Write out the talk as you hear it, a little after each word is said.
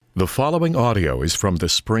The following audio is from the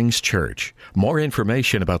Springs Church. More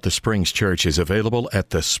information about the Springs Church is available at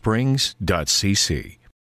thesprings.cc.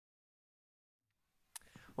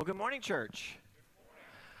 Well, good morning, church.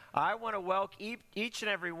 I want to welcome each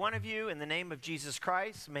and every one of you in the name of Jesus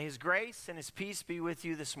Christ. May His grace and His peace be with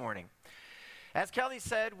you this morning. As Kelly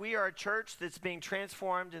said, we are a church that's being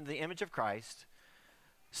transformed into the image of Christ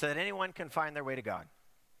so that anyone can find their way to God.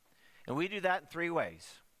 And we do that in three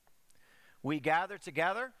ways. We gather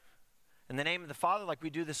together in the name of the Father, like we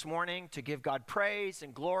do this morning, to give God praise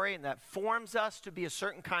and glory, and that forms us to be a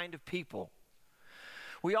certain kind of people.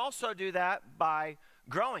 We also do that by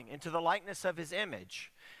growing into the likeness of His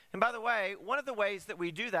image. And by the way, one of the ways that we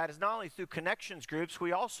do that is not only through connections groups,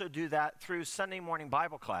 we also do that through Sunday morning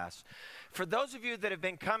Bible class. For those of you that have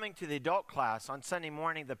been coming to the adult class on Sunday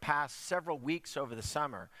morning the past several weeks over the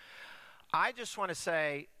summer, I just want to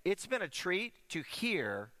say it's been a treat to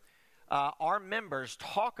hear our members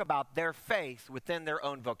talk about their faith within their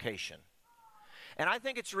own vocation. And I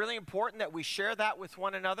think it's really important that we share that with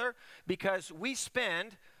one another, because we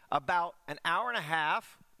spend about an hour and a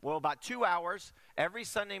half, about 2 hours every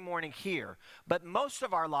Sunday morning here. But most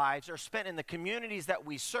of our lives are spent in the communities that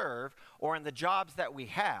we serve or in the jobs that we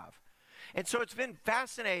have. And so it's been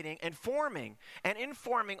fascinating and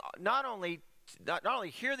informing not only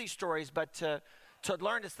hear these stories, but to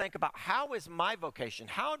learn to think about how is my vocation,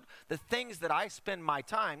 how the things that I spend my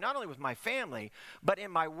time, not only with my family, but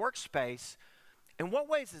in my workspace, in what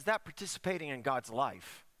ways is that participating in God's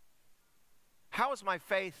life? How is my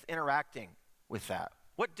faith interacting with that?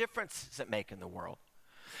 What difference does it make in the world?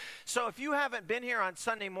 So if you haven't been here on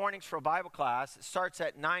Sunday mornings for a Bible class, it starts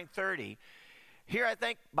at 9:30. Here, I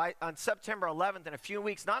think on September 11th, in a few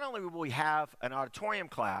weeks, not only will we have an auditorium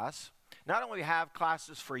class, not only we have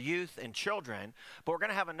classes for youth and children, but we're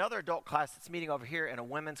going to have another adult class that's meeting over here and a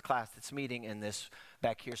women's class that's meeting in this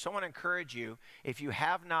back here. So I want to encourage you, if you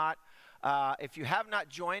have not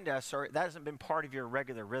joined us, or that hasn't been part of your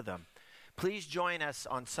regular rhythm, please join us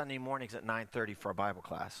on Sunday mornings at 9:30 for a Bible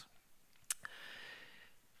class.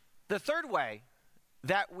 The third way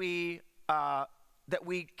that we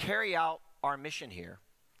carry out our mission here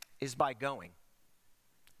is by going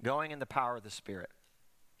in the power of the Spirit.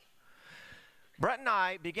 Brett and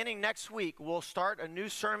I, beginning next week, will start a new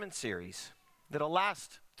sermon series that'll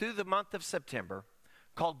last through the month of September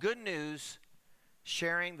called Good News,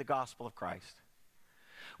 Sharing the Gospel of Christ.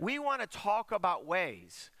 We want to talk about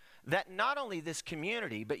ways that not only this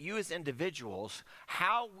community, but you as individuals,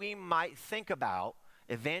 how we might think about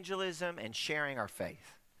evangelism and sharing our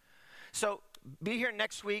faith. So be here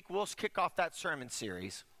next week. We'll kick off that sermon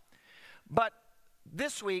series. But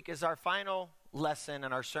this week is our final lesson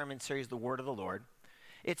in our sermon series, The Word of the Lord.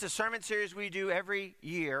 It's a sermon series we do every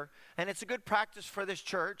year, and it's a good practice for this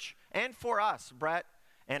church and for us, Brett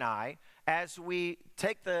and I, as we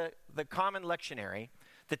take the common lectionary,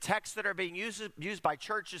 the texts that are being used by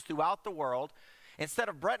churches throughout the world. Instead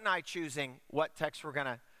of Brett and I choosing what text we're going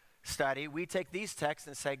to study, we take these texts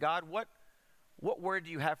and say, God, what word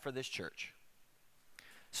do you have for this church?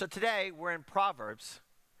 So today we're in Proverbs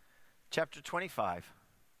chapter 25,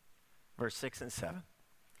 verse 6 and 7.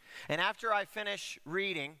 And after I finish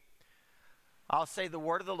reading, I'll say the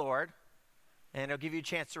word of the Lord, and it'll give you a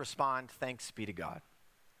chance to respond, thanks be to God.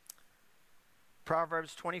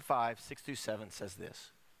 Proverbs 25, 6 through 7 says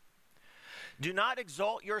this: Do not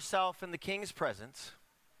exalt yourself in the king's presence,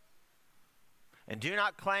 and do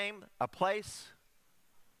not claim a place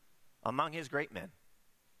among his great men.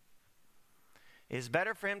 It is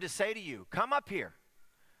better for him to say to you, come up here,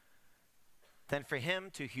 than for him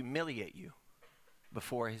to humiliate you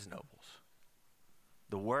before his nobles.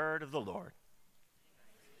 The word of the Lord.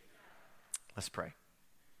 Let's pray.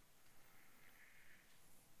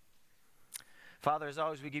 Father, as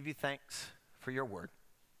always, we give you thanks for your word.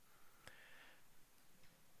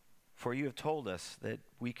 For you have told us that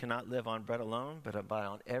we cannot live on bread alone, but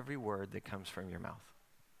on every word that comes from your mouth.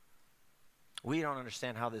 We don't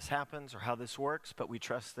understand how this happens or how this works, but we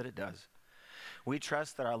trust that it does. We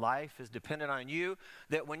trust that our life is dependent on you,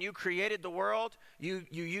 that when you created the world, you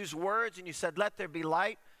used words and you said, let there be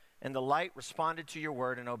light, and the light responded to your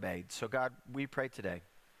word and obeyed. So God, we pray today,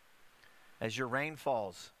 as your rain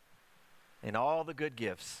falls in all the good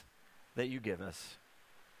gifts that you give us,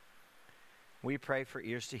 we pray for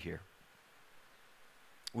ears to hear.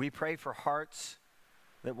 We pray for hearts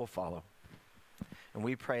that will follow. And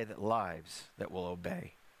we pray that lives that will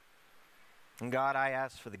obey. And God, I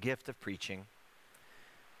ask for the gift of preaching.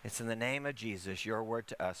 It's in the name of Jesus, your word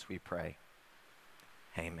to us, we pray.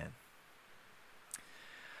 Amen.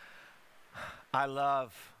 I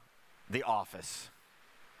love The Office.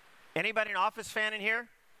 Anybody an Office fan in here?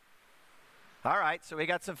 All right, so we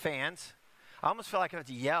got some fans. I almost feel like I have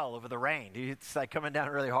to yell over the rain. It's like coming down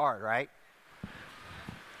really hard, right?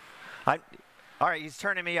 All right, he's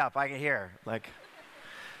turning me up. I can hear. Like,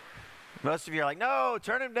 most of you are like, no,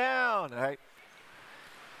 turn him down. All right.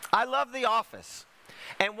 I love The Office.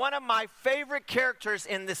 And one of my favorite characters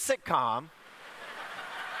in the sitcom,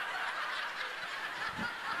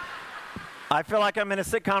 I feel like I'm in a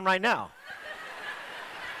sitcom right now.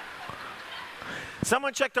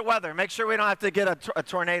 Someone check the weather. Make sure we don't have to get a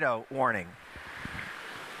tornado warning.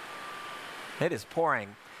 It is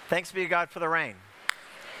pouring. Thanks be to God for the rain.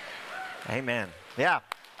 Amen. Yeah.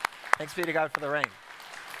 Thanks be to God for the rain.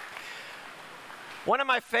 One of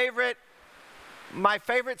my favorite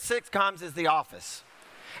sitcoms is The Office.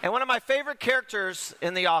 And one of my favorite characters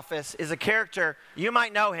in The Office is a character, you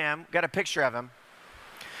might know him, got a picture of him,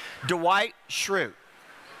 Dwight Schrute,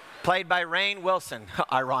 played by Rainn Wilson,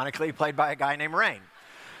 ironically played by a guy named Rainn.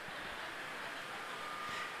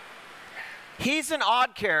 He's an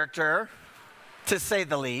odd character, to say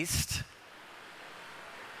the least,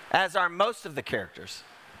 as are most of the characters.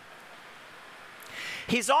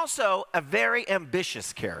 He's also a very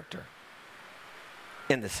ambitious character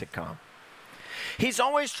in the sitcom. He's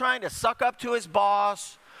always trying to suck up to his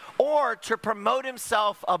boss or to promote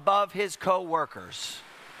himself above his co-workers.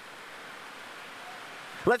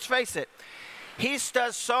 Let's face it, he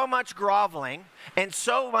does so much groveling and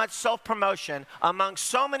so much self-promotion among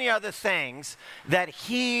so many other things that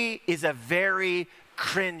he is a very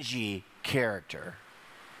cringy character.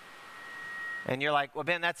 And you're like, well,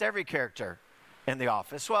 Ben, that's every character in The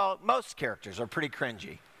Office. Well, most characters are pretty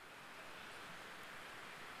cringy.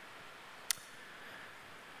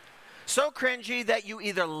 So cringy that you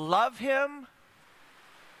either love him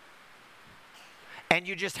and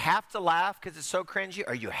you just have to laugh because it's so cringy,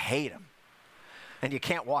 or you hate him and you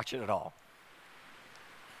can't watch it at all.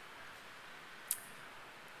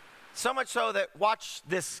 So much so that, watch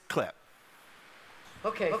this clip.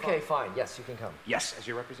 Okay, fine. Yes, you can come. Yes, as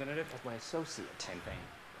your representative? As my associate. Same thing.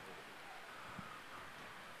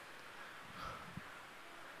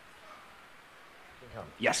 You can come.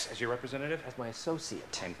 Yes, as your representative? As my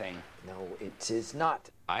associate. Same thing. No, it is not.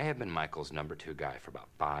 I have been Michael's number 2 guy for about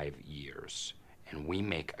 5 years, and we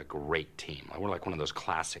make a great team. We're like one of those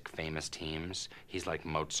classic famous teams. He's like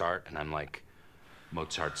Mozart, and I'm like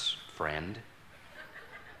Mozart's friend.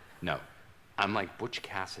 No, I'm like Butch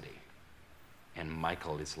Cassidy, and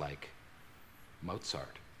Michael is like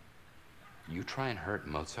Mozart. You try and hurt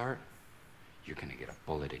Mozart, you're gonna get a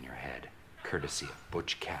bullet in your head, courtesy of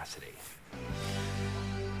Butch Cassidy.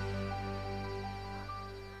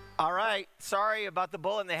 All right, sorry about the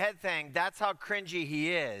bullet in the head thing. That's how cringy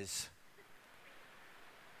he is.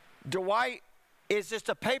 Dwight is just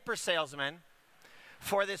a paper salesman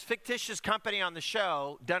for this fictitious company on the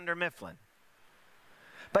show, Dunder Mifflin.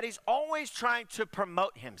 But he's always trying to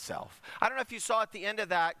promote himself. I don't know if you saw at the end of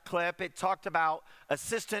that clip, it talked about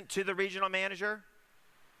assistant to the regional manager.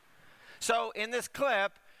 So in this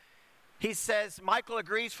clip, he says Michael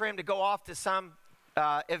agrees for him to go off to some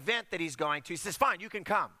event that he's going to. He says, fine, you can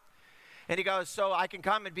come. And he goes, so I can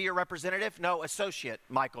come and be your representative? No, associate,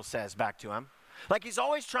 Michael says back to him. Like he's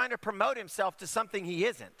always trying to promote himself to something he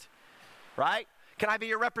isn't, right? Can I be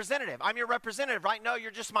your representative? I'm your representative, right? No,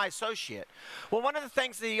 you're just my associate. Well, one of the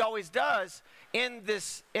things that he always does in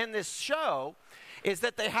this show is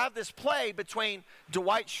that they have this play between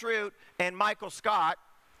Dwight Schrute and Michael Scott,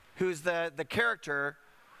 who's the character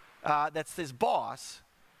that's his boss.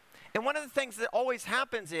 And one of the things that always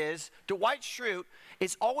happens is Dwight Schrute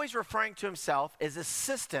is always referring to himself as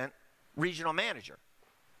assistant regional manager.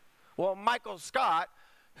 Well, Michael Scott,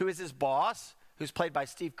 who is his boss, who's played by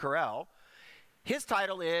Steve Carell, his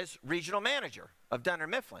title is regional manager of Dunder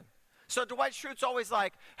Mifflin. So Dwight Schrute's always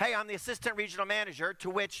like, hey, I'm the assistant regional manager, to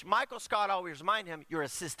which Michael Scott always remind him, you're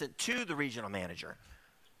assistant to the regional manager.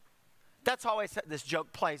 That's how this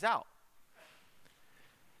joke plays out.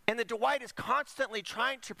 And that Dwight is constantly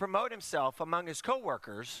trying to promote himself among his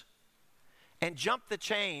coworkers and jump the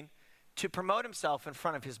chain to promote himself in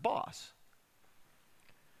front of his boss.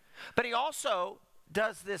 But he also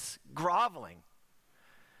does this groveling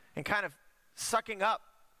and kind of sucking up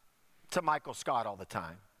to Michael Scott all the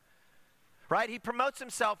time. Right? He promotes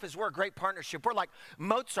himself as we're a great partnership. We're like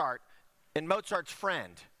Mozart and Mozart's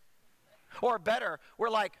friend. Or better, we're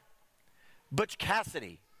like Butch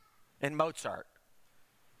Cassidy and Mozart.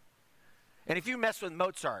 And if you mess with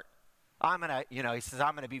Mozart, he says,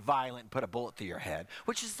 I'm going to be violent and put a bullet through your head.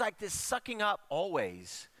 Which is like this sucking up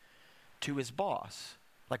always to his boss.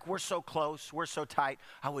 Like, we're so close, we're so tight,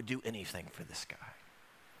 I would do anything for this guy.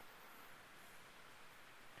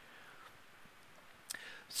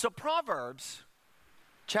 So Proverbs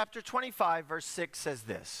chapter 25, verse 6 says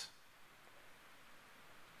this.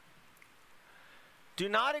 Do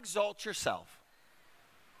not exalt yourself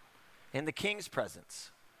in the king's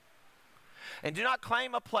presence, and do not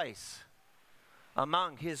claim a place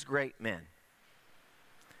among his great men.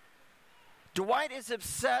 Dwight is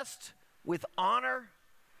obsessed with honor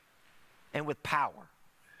and with power,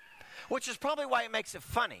 which is probably why it makes it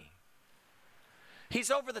funny. He's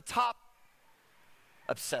over the top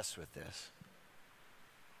obsessed with this.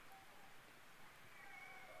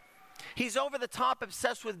 He's over the top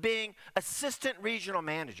obsessed with being assistant regional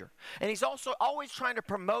manager. And he's also always trying to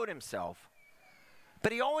promote himself.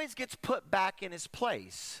 But he always gets put back in his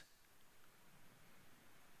place.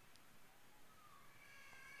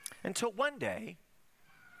 Until one day,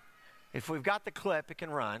 if we've got the clip, it can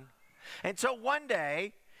run. Until one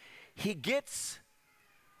day, he gets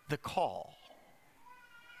the call.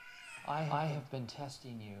 I have been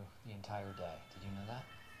testing you the entire day. Did you know that?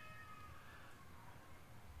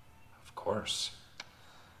 Of course.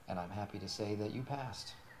 And I'm happy to say that you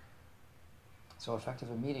passed. So effective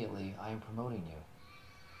immediately, I am promoting you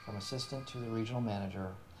from assistant to the regional manager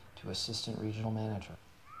to assistant regional manager.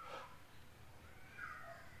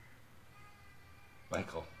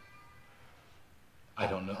 Michael, I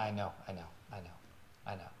don't know. I know.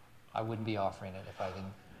 I wouldn't be offering it if I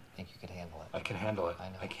didn't think you could handle it. I can handle it. I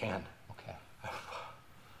know. I can. Okay.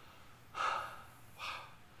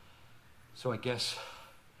 So I guess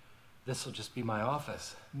this will just be my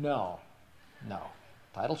office. No.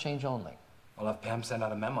 Title change only. I'll have Pam send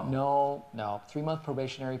out a memo. No. 3-month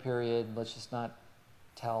probationary period. Let's just not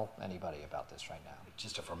tell anybody about this right now.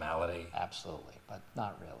 Just a formality. Absolutely, but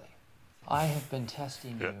not really. I have been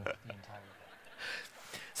testing you the entire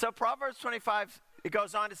day. So Proverbs 25, it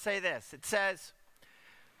goes on to say this. It says,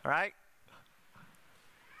 all right?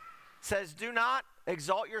 It says, do not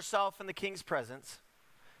exalt yourself in the king's presence,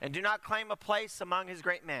 and do not claim a place among his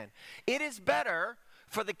great men. It is better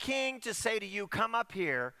for the king to say to you, come up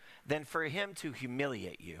here, than for him to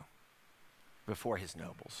humiliate you before his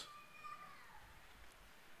nobles.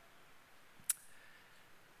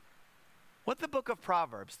 What the book of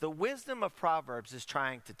Proverbs, the wisdom of Proverbs is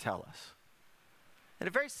trying to tell us, in a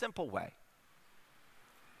very simple way,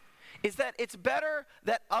 is that it's better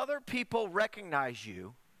that other people recognize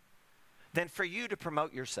you than for you to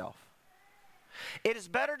promote yourself. It is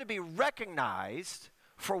better to be recognized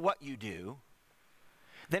for what you do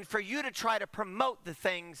than for you to try to promote the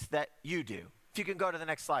things that you do. If you can go to the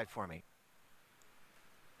next slide for me.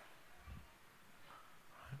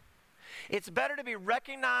 It's better to be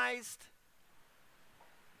recognized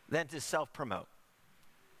than to self-promote.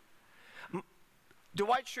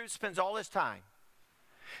 Dwight Schrute spends all his time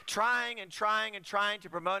trying to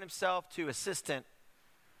promote himself to assistant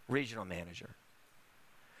regional manager.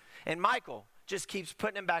 And Michael just keeps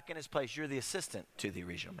putting him back in his place. You're the assistant to the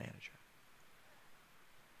regional manager.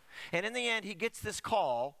 And in the end, he gets this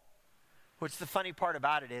call, which the funny part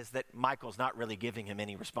about it is that Michael's not really giving him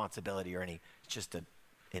any responsibility or it's just a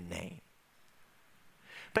name.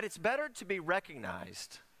 But it's better to be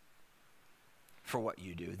recognized for what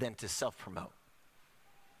you do than to self-promote.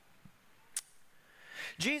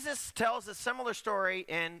 Jesus tells a similar story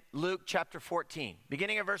in Luke chapter 14,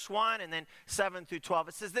 beginning of verse 1 and then 7 through 12.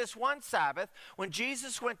 It says, this one Sabbath, when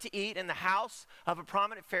Jesus went to eat in the house of a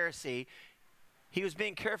prominent Pharisee, he was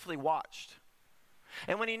being carefully watched.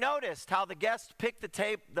 And when he noticed how the guests picked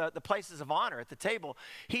the places of honor at the table,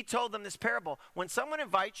 he told them this parable. When someone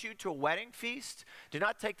invites you to a wedding feast, do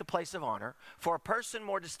not take the place of honor, for a person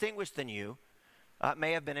more distinguished than you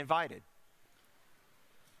may have been invited.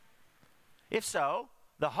 If so,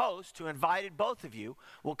 the host who invited both of you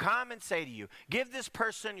will come and say to you, give this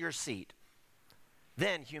person your seat.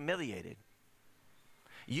 Then, humiliated,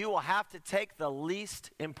 you will have to take the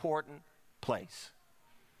least important place.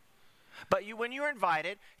 But when you're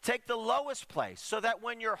invited, take the lowest place, so that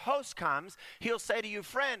when your host comes, he'll say to you,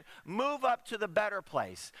 friend, move up to the better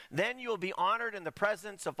place. Then you'll be honored in the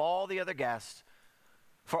presence of all the other guests.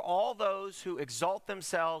 For all those who exalt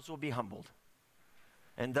themselves will be humbled,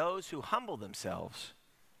 and those who humble themselves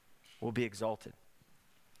will be exalted.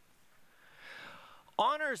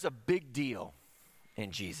 Honor is a big deal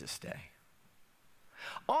in Jesus' day.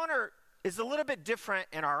 Honor is a little bit different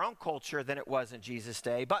in our own culture than it was in Jesus'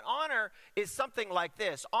 day, but honor is something like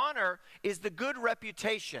this. Honor is the good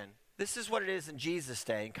reputation. This is what it is in Jesus'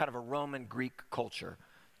 day, in kind of a Roman Greek culture,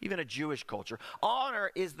 even a Jewish culture.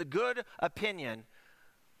 Honor is the good opinion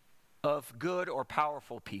of good or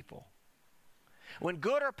powerful people. When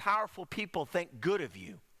good or powerful people think good of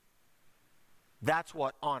you, that's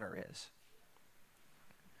what honor is.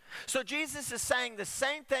 So Jesus is saying the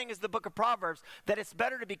same thing as the book of Proverbs, that it's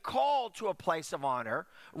better to be called to a place of honor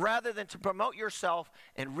rather than to promote yourself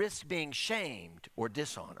and risk being shamed or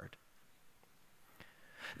dishonored.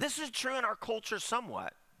 This is true in our culture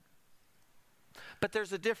somewhat, but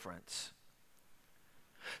there's a difference.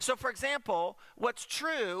 So, for example, what's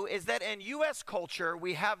true is that in U.S. culture,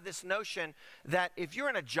 we have this notion that if you're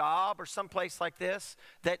in a job or someplace like this,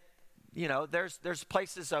 that, you know, there's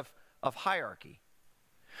places of hierarchy.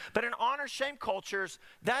 But in honor-shame cultures,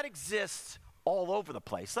 that exists all over the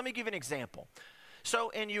place. Let me give you an example. So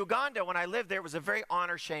in Uganda, when I lived there, it was a very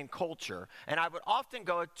honor-shame culture. And I would often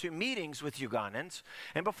go to meetings with Ugandans.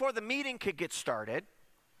 And before the meeting could get started,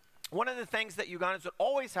 one of the things that Ugandans would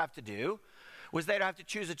always have to do was they'd have to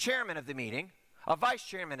choose a chairman of the meeting, a vice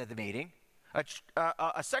chairman of the meeting,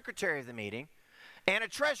 a secretary of the meeting, and a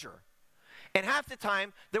treasurer. And half the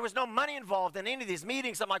time, there was no money involved in any of these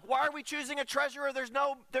meetings. I'm like, why are we choosing a treasurer? There's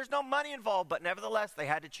no money involved. But nevertheless, they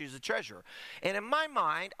had to choose a treasurer. And in my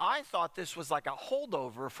mind, I thought this was like a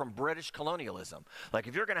holdover from British colonialism. Like,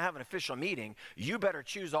 if you're going to have an official meeting, you better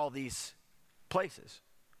choose all these places,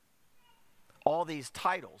 all these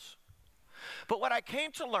titles. But what I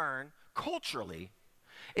came to learn culturally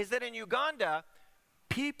is that in Uganda,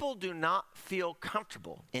 people do not feel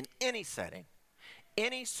comfortable in any setting.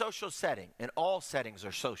 Any social setting, and all settings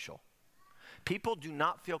are social. People do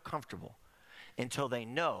not feel comfortable until they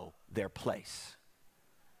know their place.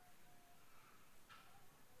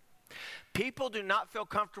 People do not feel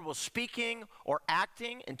comfortable speaking or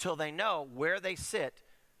acting until they know where they sit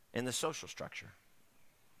in the social structure.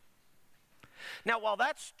 Now, while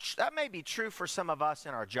that may be true for some of us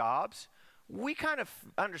in our jobs, we kind of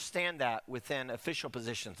understand that within official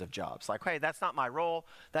positions of jobs. Like, hey, that's not my role,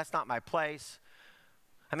 that's not my place.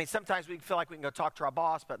 I mean, sometimes we feel like we can go talk to our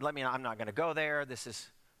boss, but I'm not going to go there.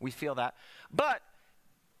 We feel that. But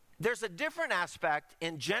there's a different aspect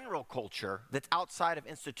in general culture that's outside of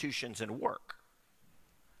institutions and work.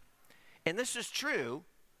 And this is true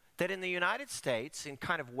that in the United States, in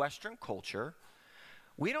kind of Western culture,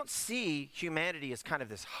 we don't see humanity as kind of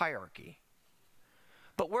this hierarchy.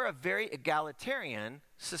 But we're a very egalitarian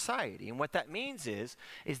society. And what that means is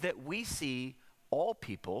that we see all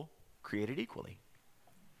people created equally.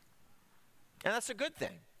 And that's a good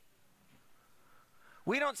thing.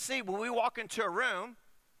 We don't see, when we walk into a room,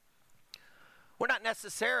 we're not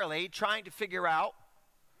necessarily trying to figure out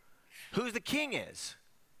who the king is,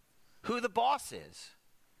 who the boss is.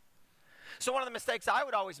 So one of the mistakes I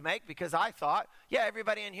would always make, because I thought, yeah,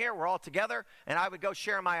 everybody in here, we're all together, and I would go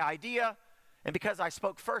share my idea, and because I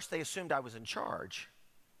spoke first, they assumed I was in charge.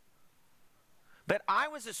 But I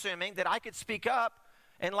was assuming that I could speak up,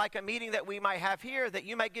 and like a meeting that we might have here, that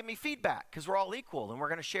you might give me feedback because we're all equal and we're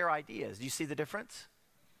going to share ideas. Do you see the difference?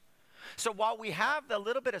 So while we have a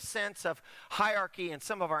little bit of sense of hierarchy in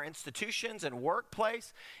some of our institutions and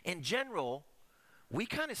workplace, in general, we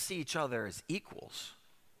kind of see each other as equals.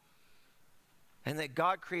 And that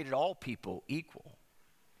God created all people equal.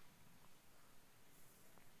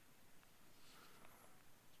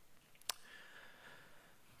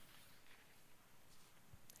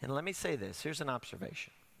 And let me say this. Here's an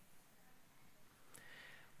observation.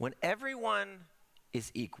 When everyone is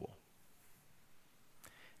equal,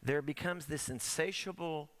 there becomes this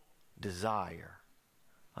insatiable desire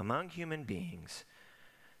among human beings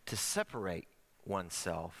to separate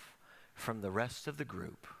oneself from the rest of the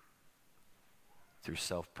group through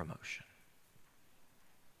self-promotion.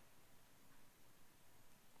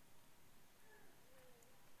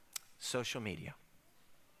 Social media.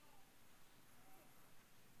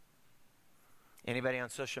 Anybody on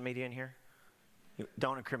social media in here?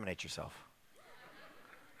 Don't incriminate yourself.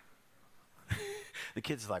 The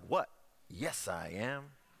kids are like, what? Yes, I am.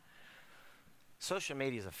 Social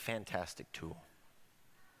media is a fantastic tool.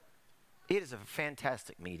 It is a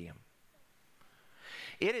fantastic medium.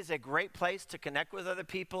 It is a great place to connect with other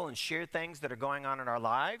people and share things that are going on in our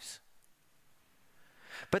lives.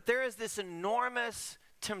 But there is this enormous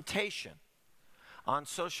temptation on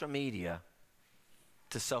social media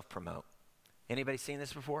to self-promote. Anybody seen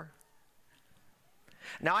this before?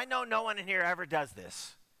 Now, I know no one in here ever does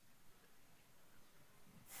this.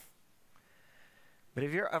 But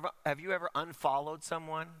have you ever unfollowed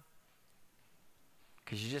someone?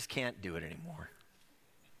 Because you just can't do it anymore.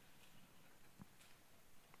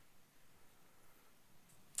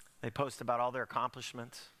 They post about all their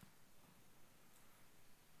accomplishments.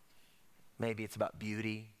 Maybe it's about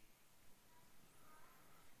beauty.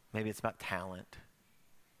 Maybe it's about talent.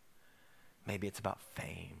 Maybe it's about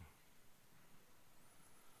fame.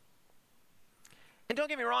 And don't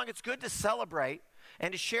get me wrong, it's good to celebrate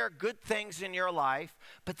and to share good things in your life,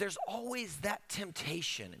 but there's always that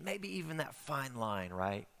temptation, maybe even that fine line,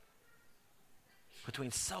 right?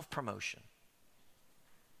 Between self-promotion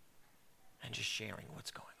and just sharing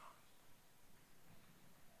what's going on.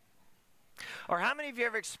 Or how many of you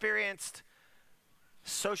ever experienced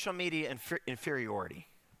social media inferiority?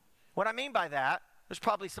 What I mean by that, there's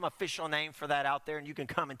probably some official name for that out there, and you can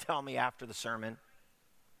come and tell me after the sermon.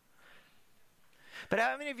 But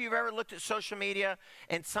how many of you have ever looked at social media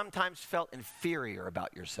and sometimes felt inferior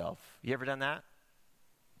about yourself? You ever done that?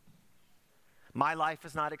 My life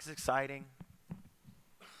is not as exciting.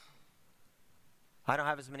 I don't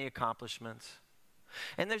have as many accomplishments.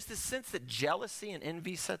 And there's this sense that jealousy and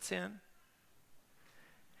envy sets in.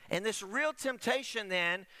 And this real temptation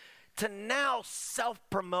then to now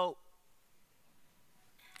self-promote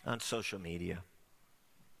on social media.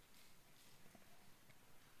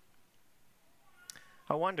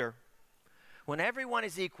 I wonder, when everyone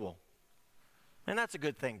is equal, and that's a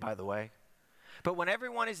good thing, by the way, but when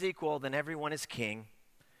everyone is equal, then everyone is king,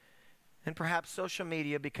 and perhaps social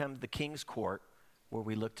media becomes the king's court where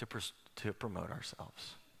we look to promote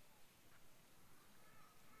ourselves.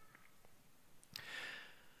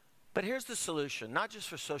 But here's the solution, not just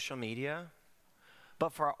for social media,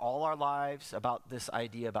 but for all our lives about this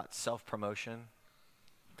idea about self-promotion,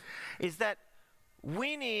 is that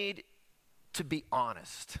we need to be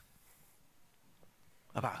honest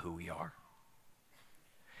about who we are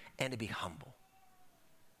and to be humble.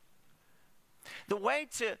 The way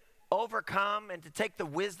to overcome and to take the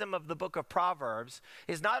wisdom of the book of Proverbs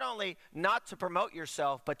is not only not to promote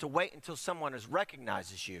yourself, but to wait until someone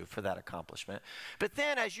recognizes you for that accomplishment. But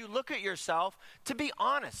then as you look at yourself, to be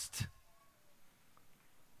honest,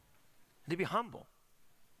 to be humble.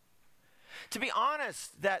 To be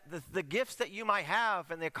honest that the gifts that you might have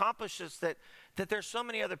and the accomplishments that there's so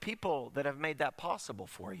many other people that have made that possible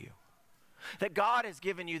for you. That God has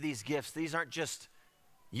given you these gifts. These aren't just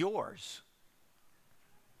yours.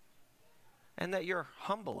 And that you're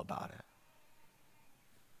humble about it.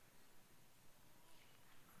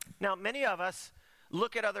 Now, many of us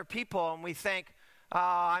look at other people and we think, oh,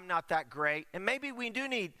 I'm not that great. And maybe we do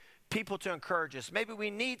need people to encourage us. Maybe we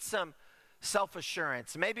need some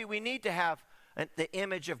self-assurance. Maybe we need to have the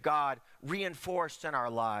image of God reinforced in our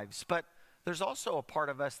lives. But there's also a part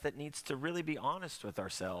of us that needs to really be honest with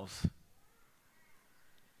ourselves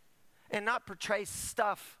and not portray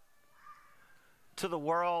stuff to the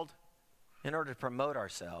world in order to promote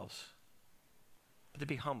ourselves, but to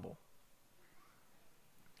be humble.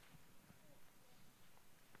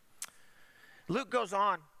 Luke goes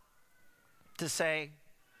on to say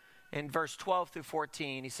in verse 12 through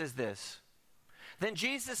 14, he says this, "Then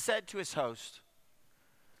Jesus said to his host,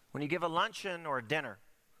 when you give a luncheon or a dinner,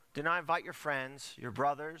 do not invite your friends, your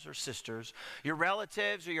brothers or sisters, your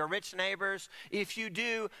relatives or your rich neighbors. If you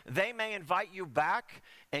do, they may invite you back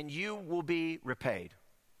and you will be repaid.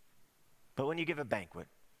 But when you give a banquet,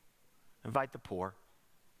 invite the poor,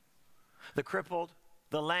 the crippled,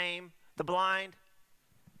 the lame, the blind,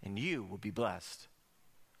 and you will be blessed.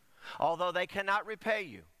 Although they cannot repay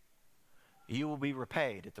you, you will be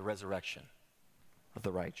repaid at the resurrection of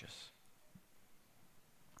the righteous."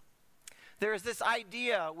 There is this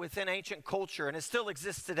idea within ancient culture, and it still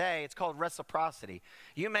exists today. It's called reciprocity.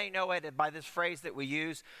 You may know it by this phrase that we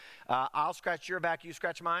use, I'll scratch your back, you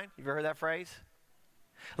scratch mine. Have you ever heard that phrase?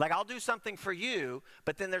 Like, I'll do something for you,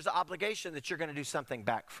 but then there's an obligation that you're going to do something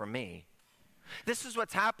back for me. This is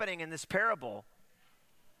what's happening in this parable,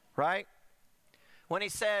 right? When he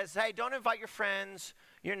says, hey, don't invite your friends,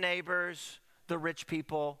 your neighbors, the rich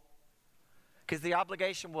people, because the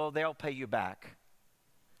obligation they'll pay you back.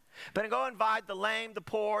 But go invite the lame, the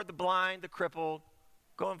poor, the blind, the crippled.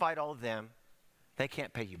 Go invite all of them. They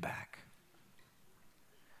can't pay you back.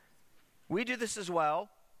 We do this as well.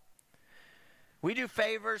 We do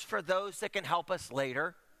favors for those that can help us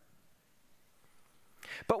later.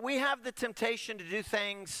 But we have the temptation to do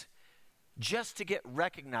things just to get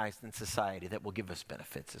recognized in society that will give us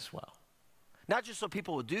benefits as well. Not just so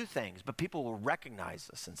people will do things, but people will recognize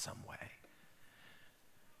us in some way.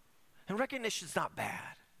 And recognition's not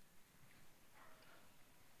bad.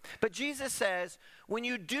 But Jesus says, when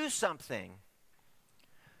you do something,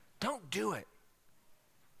 don't do it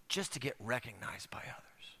just to get recognized by others.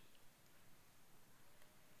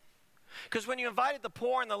 Because when you invited the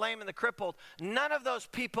poor and the lame and the crippled, none of those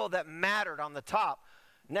people that mattered on the top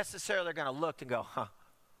necessarily are going to look and go,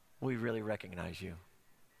 we really recognize you.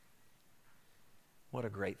 What a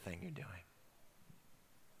great thing you're doing.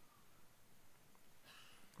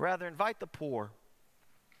 Rather, invite the poor,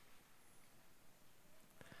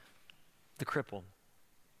 the crippled,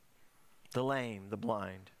 the lame, the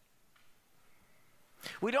blind.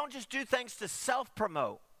 We don't just do things to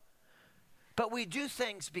self-promote, but we do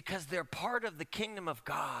things because they're part of the kingdom of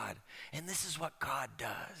God, and this is what God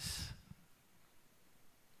does.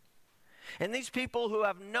 And these people who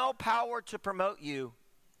have no power to promote you,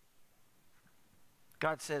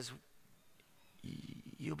 God says,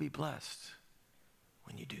 you'll be blessed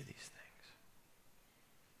when you do these things.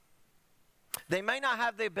 They may not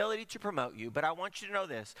have the ability to promote you, but I want you to know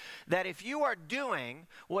this, that if you are doing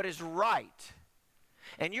what is right,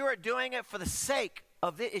 and you are doing it for the sake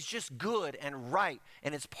of it, it's just good and right,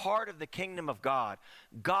 and it's part of the kingdom of God,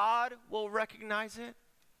 God will recognize it,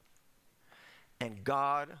 and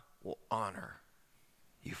God will honor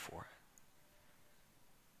you for it.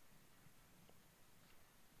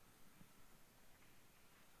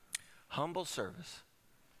 Humble service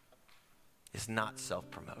is not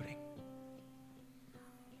self-promoting.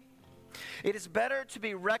 It is better to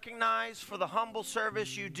be recognized for the humble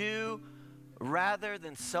service you do rather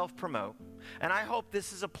than self-promote. And I hope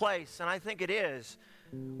this is a place, and I think it is,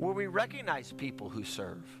 where we recognize people who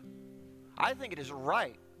serve. I think it is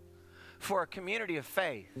right for a community of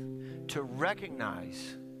faith to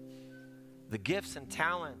recognize the gifts and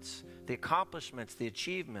talents, the accomplishments, the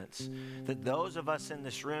achievements that those of us in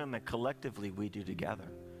this room and collectively we do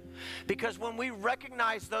together. Because when we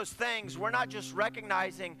recognize those things, we're not just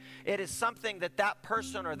recognizing it as something that that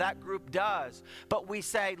person or that group does, but we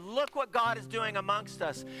say, look what God is doing amongst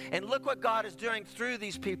us, and look what God is doing through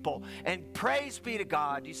these people, and praise be to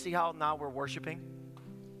God. Do you see how now we're worshiping?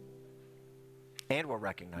 And we're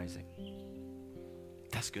recognizing.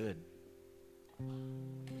 That's good.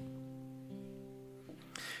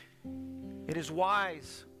 It is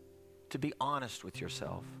wise to be honest with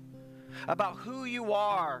yourself about who you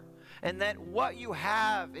are, and that what you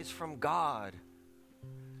have is from God.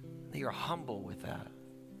 That you're humble with that.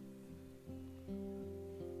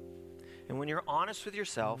 And when you're honest with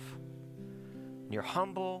yourself, and you're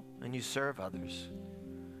humble and you serve others,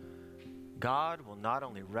 God will not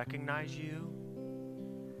only recognize you,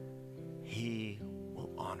 He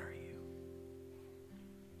will honor you.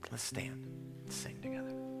 Let's stand and sing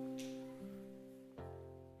together.